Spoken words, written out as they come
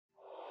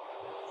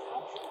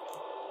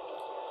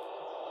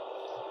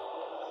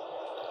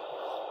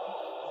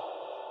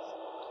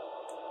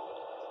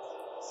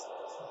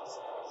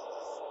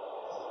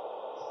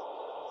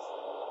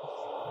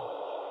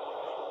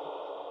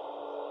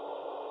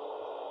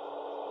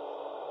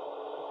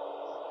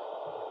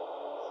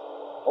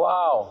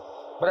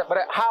Wow.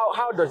 But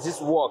how does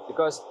this work?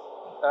 Because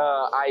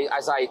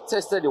as I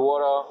tested the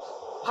water,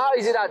 how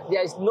is it that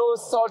there is no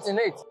salt in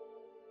it?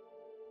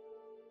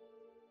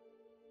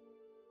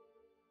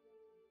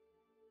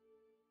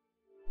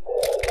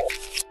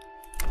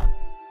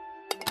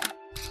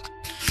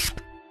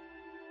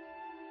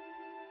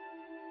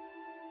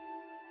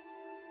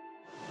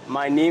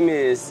 My name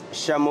is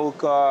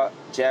Shamuka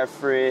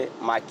Jeffrey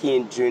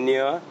McKean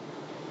Jr.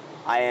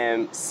 I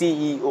am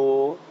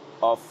CEO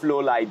of Flow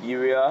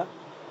Liberia,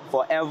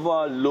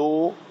 Forever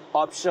Low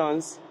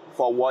Options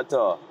for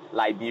Water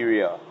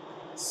Liberia.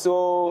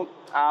 So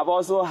I've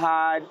also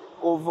had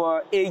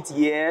over 8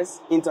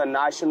 years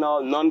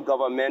international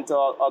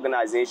non-governmental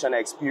organization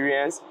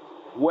experience,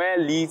 where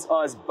leads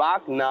us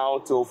back now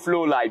to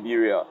Flow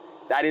Liberia.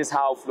 That is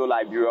how Flow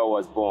Liberia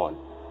was born.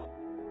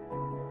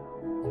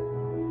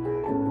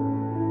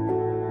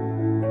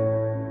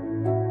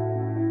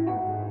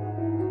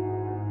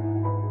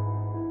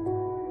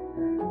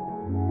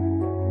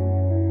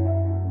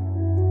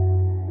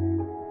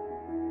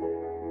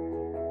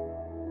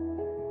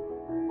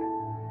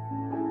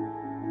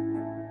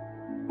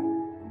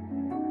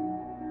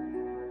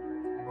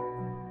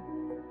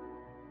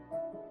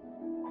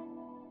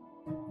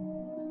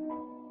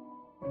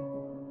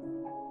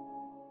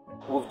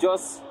 We've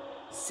just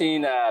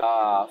seen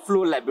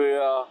Flow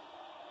Liberia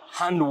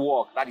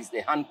handwork. That is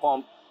the hand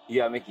pump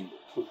you are making.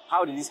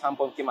 How did this hand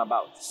pump came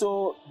about?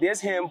 So this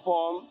hand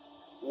pump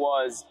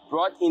was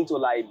brought into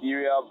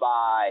Liberia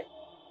by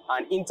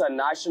an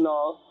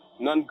international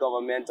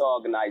non-governmental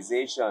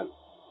organization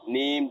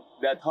named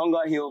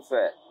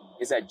Hilfe.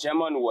 It's a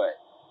German word.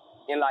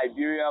 In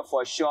Liberia,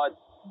 for short,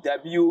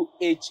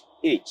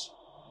 WHH.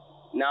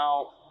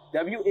 Now,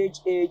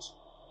 WHH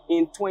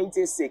in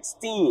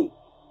 2016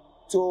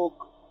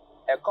 took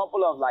a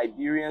couple of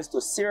Liberians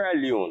to Sierra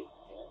Leone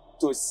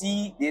to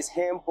see this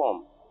hand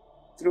pump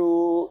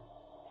through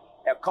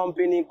a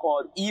company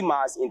called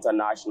EMAS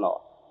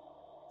International.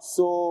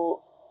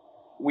 So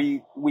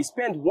we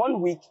spent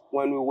 1 week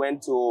when we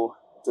went to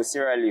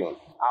Sierra Leone.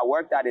 I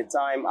worked at the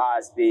time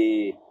as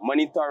the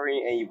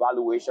monitoring and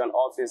evaluation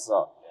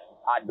officer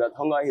at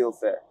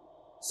Hilfe.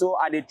 So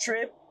at the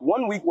trip,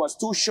 1 week was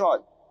too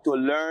short to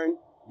learn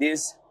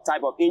this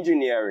type of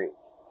engineering.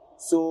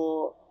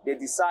 So they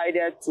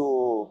decided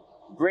to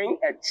bring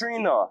a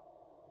trainer,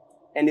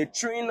 and the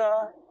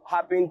trainer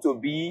happened to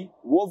be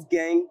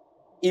Wolfgang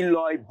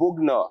Eloy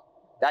Bugner.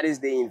 That is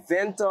the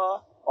inventor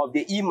of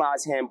the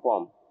EMAS hand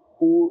pump,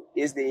 who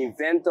is the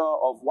inventor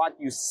of what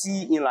you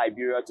see in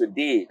Liberia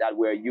today that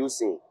we're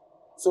using.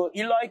 So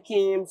Eloy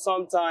came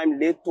sometime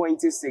late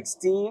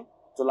 2016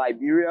 to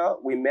Liberia.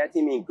 We met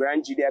him in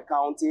Grand Jide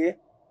County.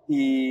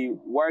 He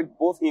worked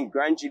both in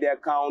Grand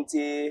Jide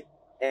County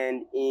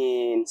and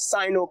in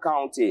Sino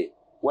County,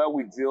 where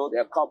we drilled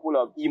a couple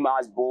of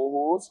EMAS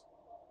boreholes,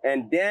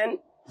 and then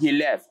he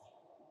left.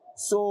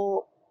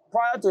 So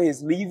prior to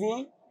his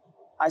leaving,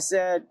 I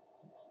said,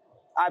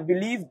 I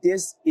believe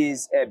this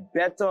is a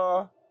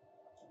better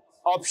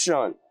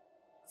option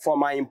for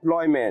my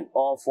employment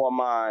or for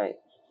my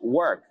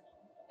work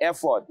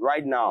effort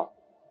right now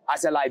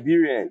as a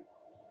Liberian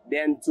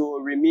than to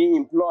remain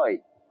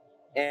employed.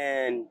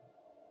 And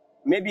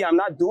maybe I'm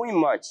not doing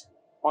much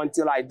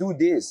until I do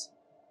this.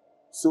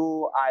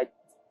 So I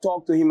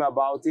talked to him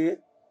about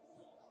it.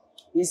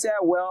 He said,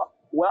 well,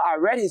 I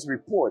read his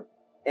report,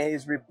 and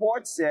his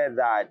report said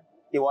that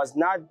it was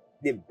not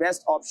the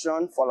best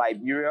option for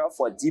Liberia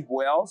for deep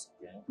wells,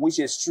 which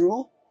is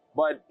true,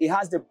 but it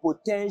has the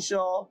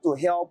potential to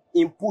help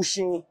in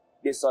pushing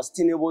the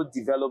Sustainable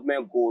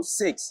Development Goal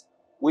 6,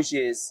 which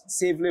is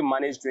safely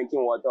managed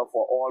drinking water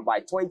for all by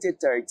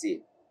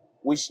 2030,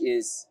 which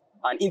is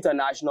an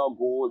international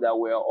goal that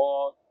we're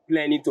all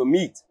planning to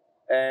meet.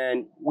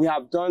 And we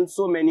have done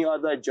so many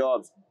other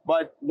jobs,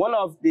 but one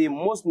of the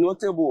most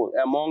notable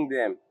among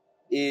them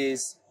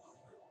is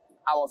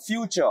our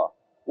future.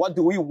 What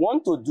do we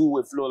want to do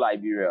with Flow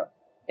Liberia?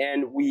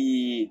 And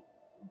we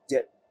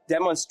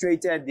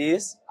demonstrated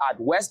this at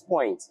West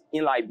Point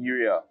in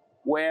Liberia,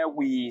 where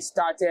we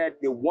started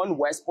the One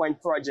West Point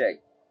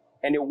project.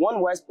 And the One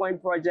West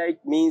Point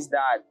project means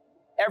that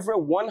every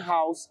one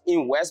house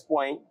in West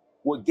Point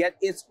will get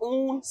its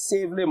own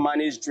safely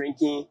managed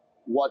drinking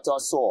water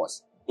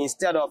source,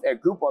 instead of a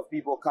group of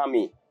people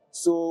coming.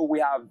 So we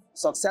have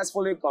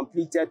successfully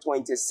completed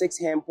 26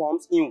 hand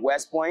pumps in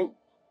West Point,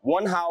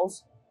 one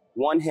house,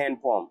 one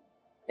hand pump.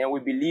 And we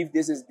believe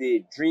this is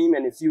the dream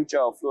and the future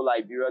of Flow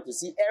Liberia, to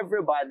see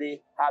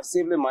everybody have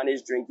safely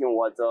managed drinking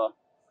water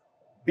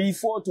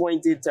before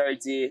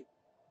 2030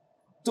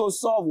 to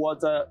solve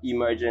water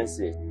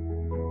emergencies.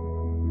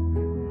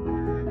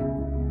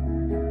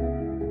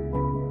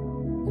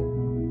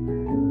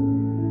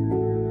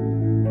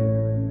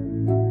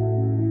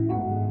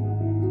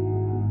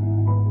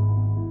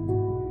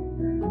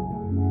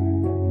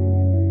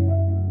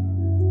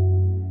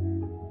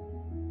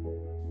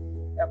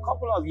 A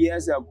couple of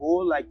years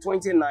ago, like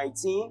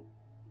 2019,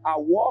 I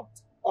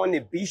walked on the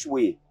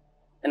beachway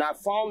and I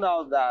found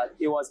out that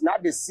it was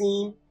not the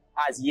same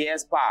as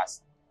years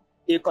past.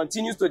 it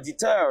continues to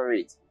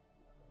deteriorate.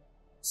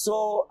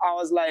 So I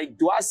was like,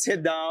 do I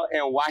sit down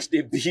and watch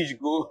the beach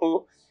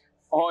go,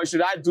 or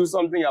should I do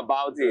something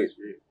about it?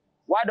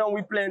 Why don't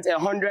we plant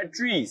 100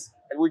 trees?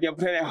 And we can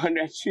plant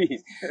 100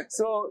 trees.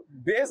 So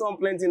based on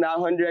planting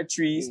 100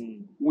 trees,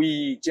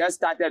 we just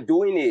started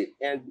doing it.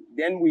 And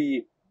then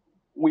we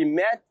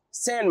met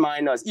sand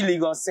miners,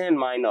 illegal sand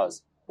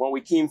miners, when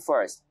we came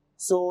first.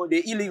 So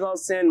the illegal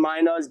sand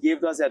miners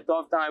gave us a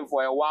tough time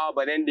for a while,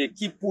 but then they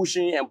keep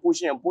pushing and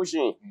pushing and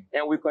pushing.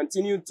 And we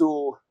continue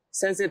to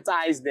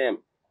sensitize them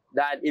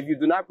that if you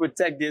do not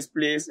protect this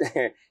place,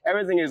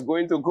 everything is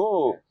going to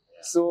go.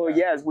 So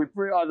yes, we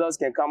pray others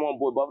can come on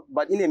board.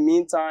 But in the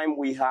meantime,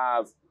 we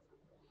have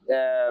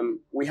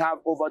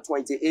over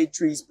 28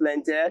 trees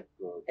planted,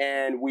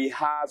 and we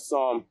have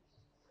some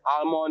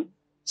almond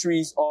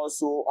trees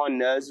also on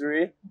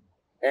nursery.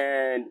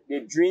 And the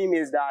dream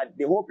is that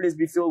the whole place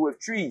be filled with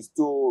trees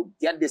to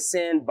get the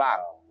sand back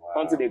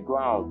onto the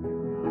ground.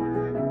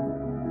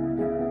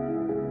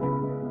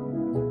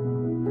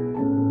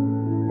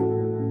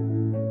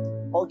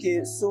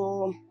 Okay,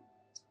 so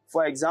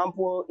for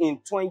example, in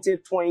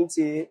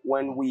 2020,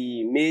 when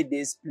we made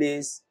this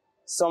place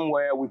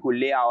somewhere we could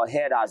lay our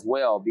head as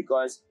well,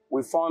 because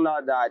we found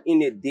out that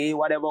in a day,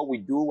 whatever we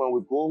do when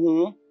we go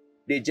home,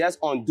 they just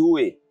undo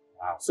it.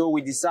 Wow. So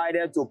we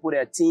decided to put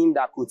a team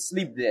that could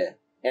sleep there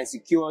and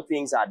secure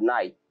things at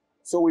night.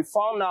 So we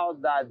found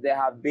out that there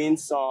have been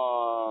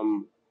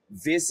some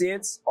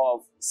visits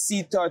of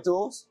sea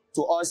turtles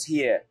to us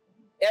here.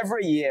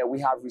 Every year we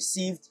have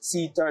received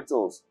sea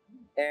turtles.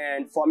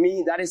 And for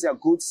me, that is a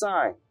good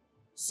sign.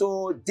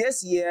 So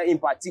this year in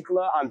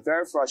particular, I'm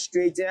very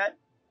frustrated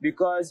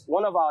because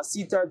one of our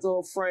sea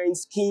turtle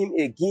friends came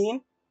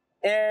again,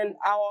 and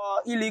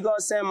our illegal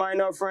sand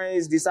miner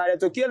friends decided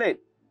to kill it.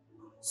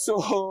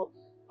 So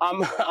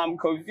I'm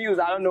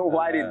confused. I don't know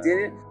why they did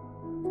it.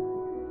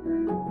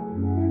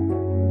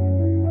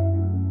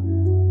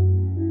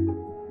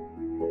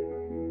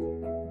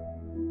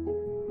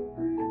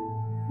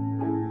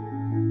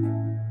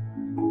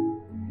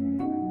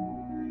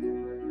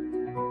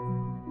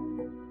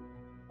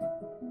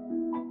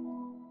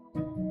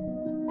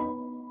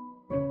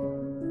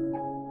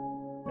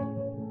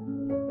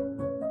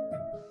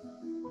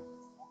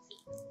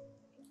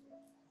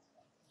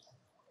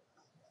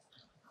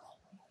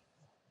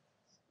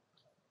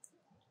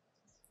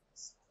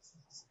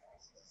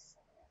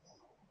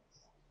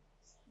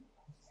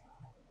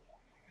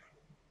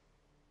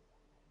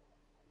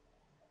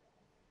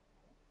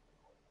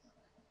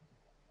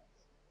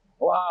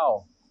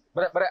 Wow.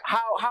 But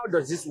how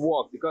does this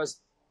work? Because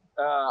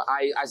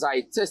as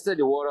I tested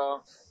the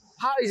water,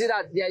 how is it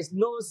that there is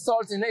no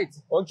salt in it?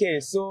 Okay,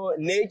 so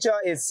nature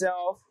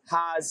itself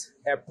has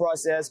a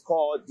process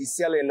called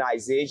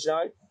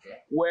desalinization,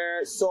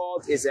 where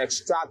salt is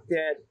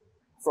extracted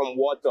from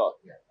water.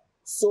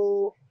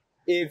 So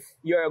if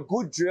you're a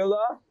good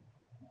driller,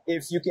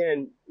 if you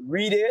can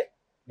read it,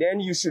 then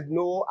you should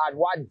know at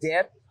what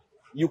depth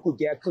you could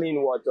get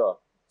clean water.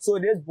 So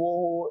this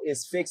borehole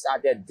is fixed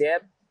at a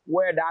depth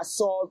where that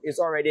salt is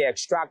already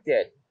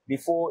extracted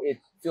before it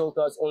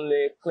filters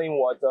only clean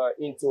water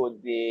into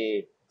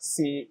the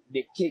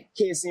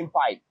casing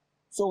pipe.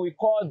 So we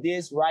call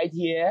this right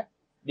here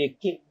the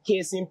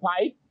casing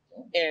pipe,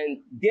 and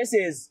this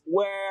is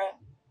where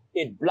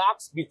it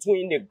blocks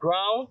between the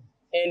ground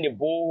and the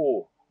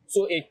borehole.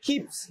 So it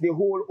keeps the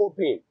hole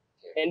open.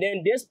 And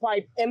then this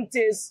pipe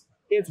empties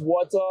its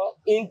water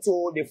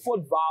into the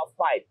foot valve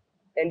pipe.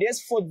 And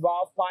this foot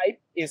valve pipe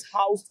is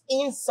housed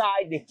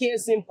inside the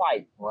casing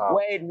pipe,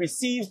 where it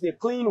receives the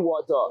clean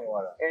water.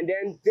 And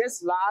then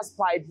this last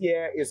pipe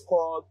here is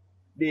called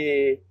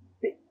the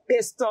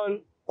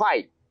piston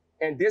pipe.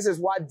 And this is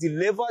what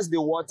delivers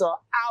the water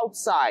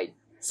outside.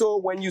 So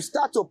when you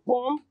start to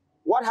pump,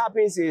 what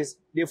happens is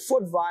the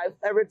foot valve,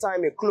 every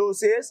time it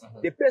closes,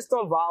 the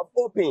piston valve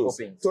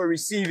opens to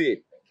receive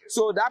it.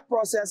 So that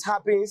process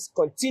happens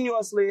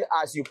continuously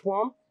as you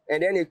pump,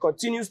 and then it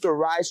continues to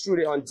rise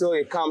through it until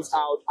it comes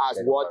out as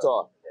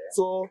water.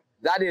 So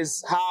that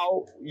is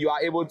how you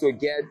are able to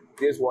get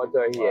this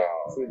water here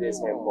through this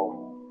hand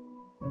pump.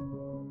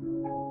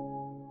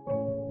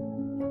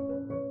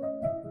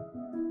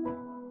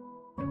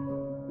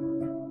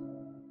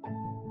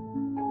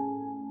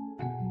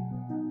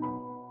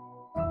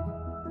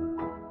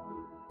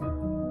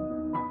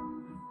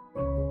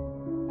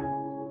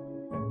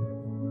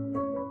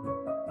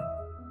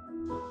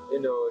 You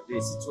know, the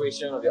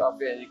situation of the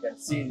office, you can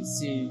see the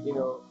sea, you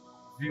know,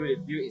 the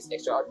view is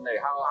extraordinary.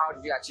 How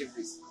did you achieve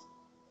this?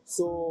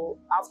 So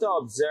after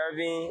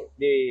observing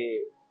the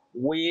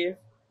wave,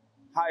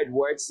 how it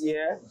works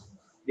here,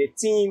 the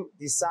team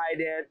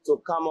decided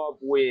to come up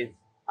with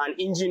an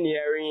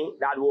engineering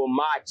that will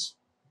match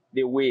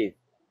the wave.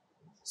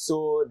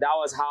 So that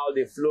was how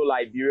the Flow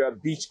Liberia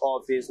beach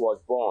office was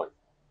born.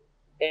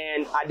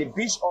 And at the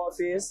beach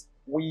office,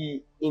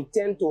 we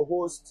intend to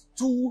host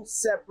two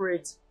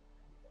separate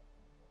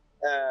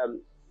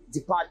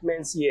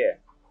departments here.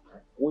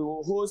 We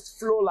will host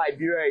Flow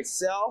Liberia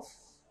itself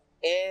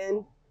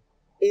and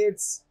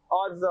its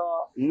other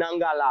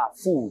Nangala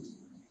food,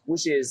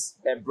 which is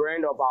a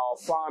brand of our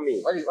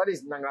farming. What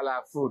is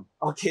Nangala food?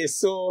 Okay,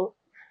 so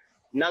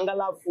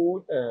Nangala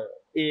food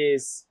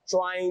is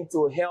trying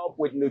to help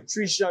with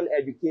nutrition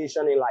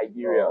education in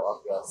Liberia.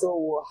 Oh, okay. So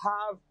we'll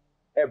have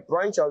a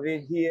bunch of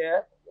it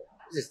here.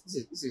 This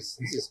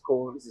is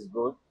cool. This is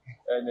good.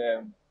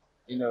 And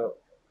you know,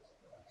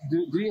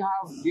 do you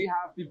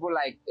have people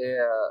like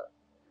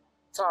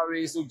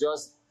tourists who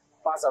just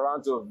pass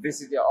around to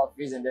visit your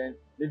office and then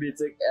maybe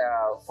take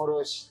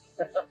photos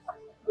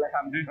like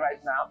I'm doing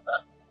right now?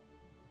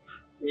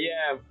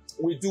 Yeah,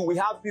 we do. We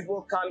have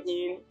people come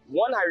in.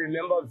 One I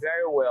remember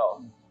very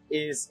well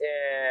is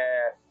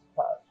a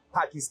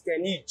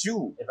Pakistani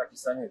Jew. A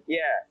Pakistani. Yeah.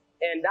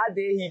 And that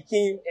day he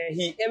came and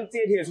he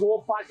emptied his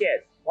whole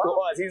pocket to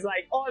us. He's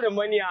like, all the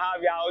money I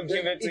have, I'll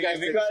give it to you.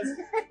 Because,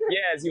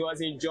 yes, he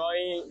was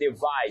enjoying the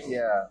vibe.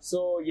 Yeah.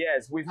 So,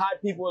 yes, we've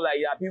had people like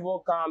that.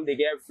 People come, they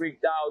get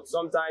freaked out.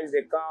 Sometimes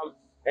they come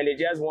and they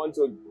just want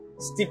to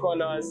stick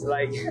on us.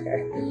 Like,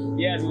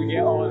 yes, we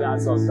get all that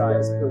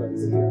sometimes.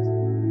 Good.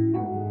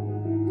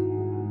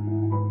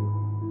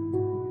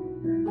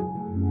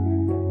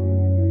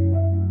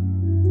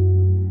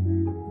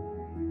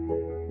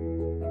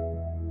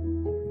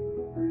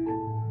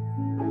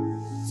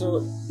 So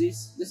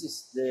this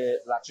is the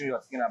latrine you're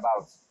talking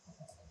about.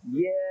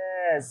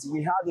 Yes,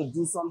 we had to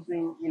do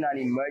something in an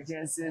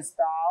emergency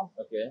style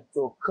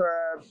to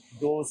curb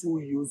those who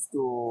used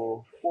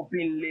to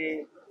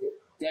openly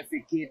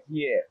defecate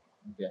here.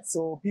 Okay.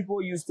 So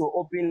people used to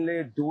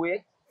openly do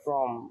it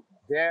from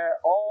there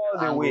all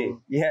the way.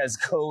 Yes,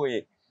 go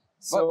away.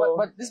 So,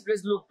 but this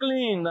place look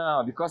clean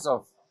now because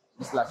of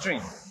this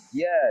latrine.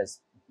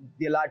 Yes,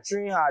 the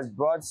latrine has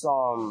brought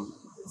some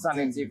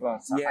sanity from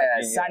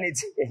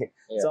sanity,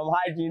 some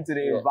hygiene to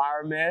the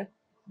environment.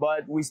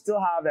 But we still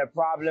have a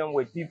problem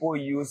with people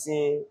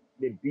using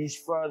the beach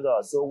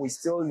further, so we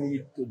still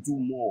need to do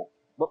more.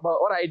 But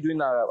what are you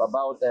doing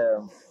about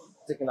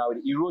taking out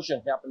the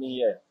erosion happening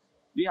here?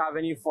 Do you have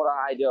any further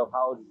idea of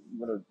how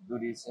you're going to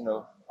do this, you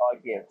know,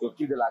 to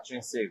keep the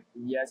latrine safe?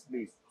 Yes,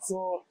 please.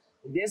 So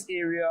this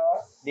area,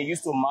 they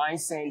used to mine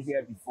sand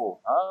here before.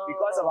 Oh.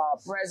 Because of our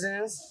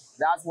presence,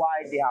 that's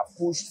why they have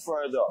pushed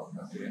further.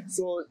 Okay.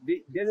 So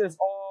this is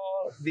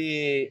all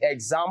the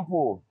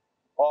example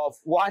of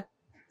what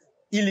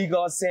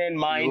illegal sand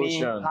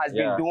mining has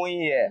been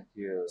doing here.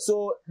 Yeah.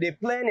 So the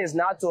plan is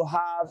not to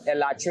have a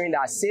latrine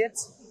that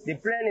sits. The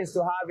plan is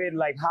to have it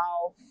like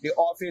how the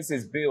office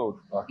is built.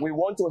 Okay. We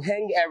want to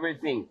hang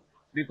everything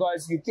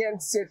because you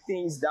can't set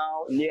things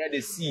down near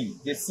the sea.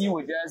 The sea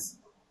will just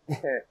take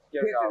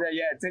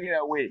it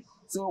away.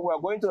 So we're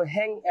going to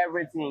hang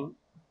everything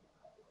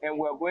and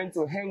we're going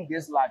to hang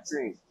this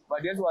latrine.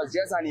 But this was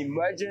just an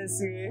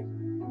emergency.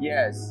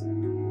 Yes.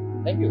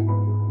 Thank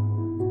you.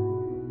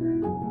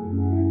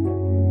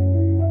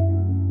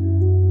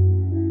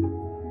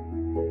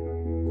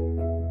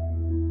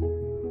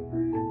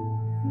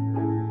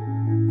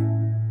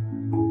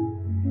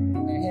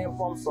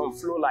 From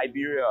Flow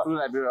Liberia.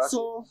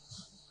 So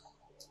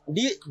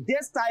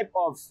this type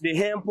of the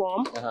hand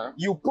pump,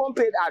 you pump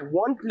it at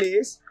one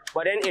place,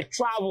 but then it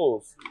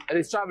travels. And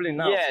it's traveling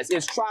now? Yes,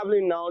 it's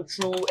traveling now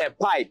through a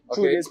pipe,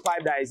 through this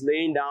pipe that is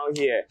laying down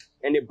here.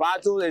 And the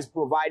bottle is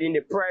providing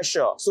the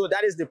pressure. So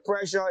that is the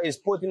pressure is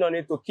putting on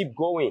it to keep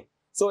going.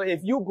 So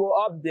if you go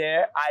up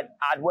there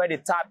at where the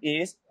tap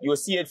is, you'll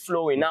see it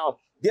flowing. Now,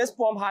 this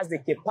pump has the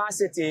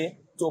capacity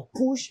to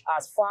push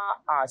as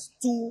far as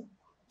 2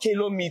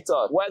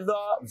 kilometers, whether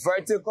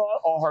vertical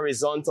or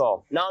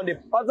horizontal. Now, the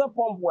other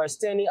pump we're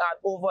standing at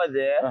over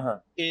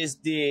there is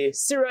the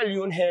Sierra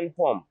Leone hand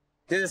pump.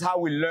 This is how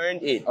we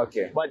learned it.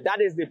 Okay. But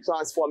that is the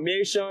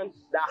transformation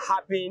that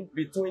happened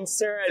between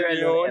Sierra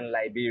Leone and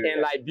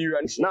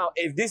Liberia. Now,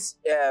 if this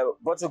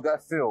bottle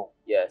got filled,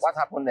 yes, what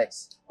happened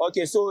next?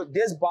 Okay, so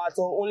this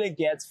bottle only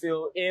gets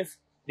filled if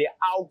the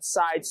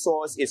outside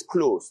source is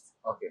closed.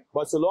 Okay.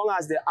 But so long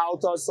as the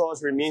outer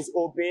source remains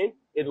open,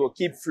 it will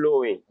keep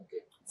flowing. Okay.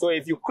 So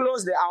if you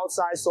close the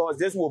outside source,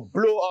 this will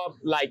blow up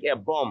like a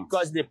bomb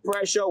because the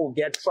pressure will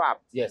get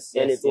trapped. Yes.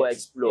 And it will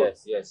explode.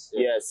 Yes.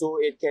 Yeah, so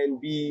it can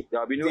be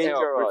There'll be no dangerous.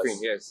 air breathing.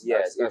 Yes.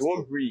 Yes, That's it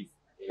won't breathe.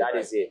 That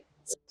is it.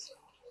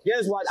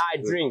 Here's what I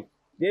drink.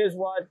 This is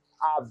what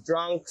I've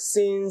drunk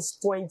since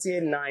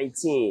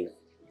 2019.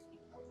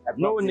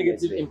 No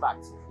negative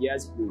impact.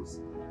 Yes, please.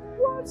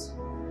 What?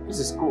 This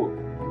is cool.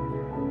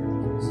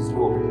 This is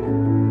cool.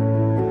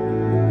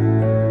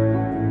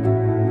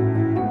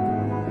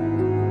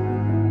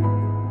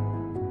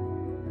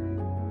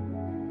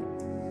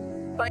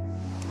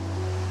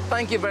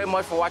 Thank you very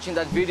much for watching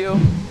that video.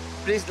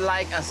 Please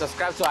like and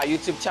subscribe to our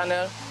YouTube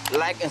channel.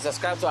 Like and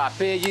subscribe to our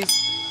pages.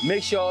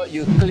 Make sure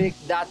you click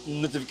that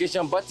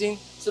notification button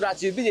so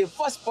that you'll be the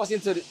first person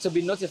to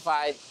be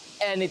notified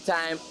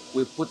anytime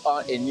we put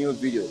on a new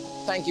video.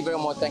 Thank you very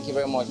much. Thank you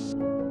very much.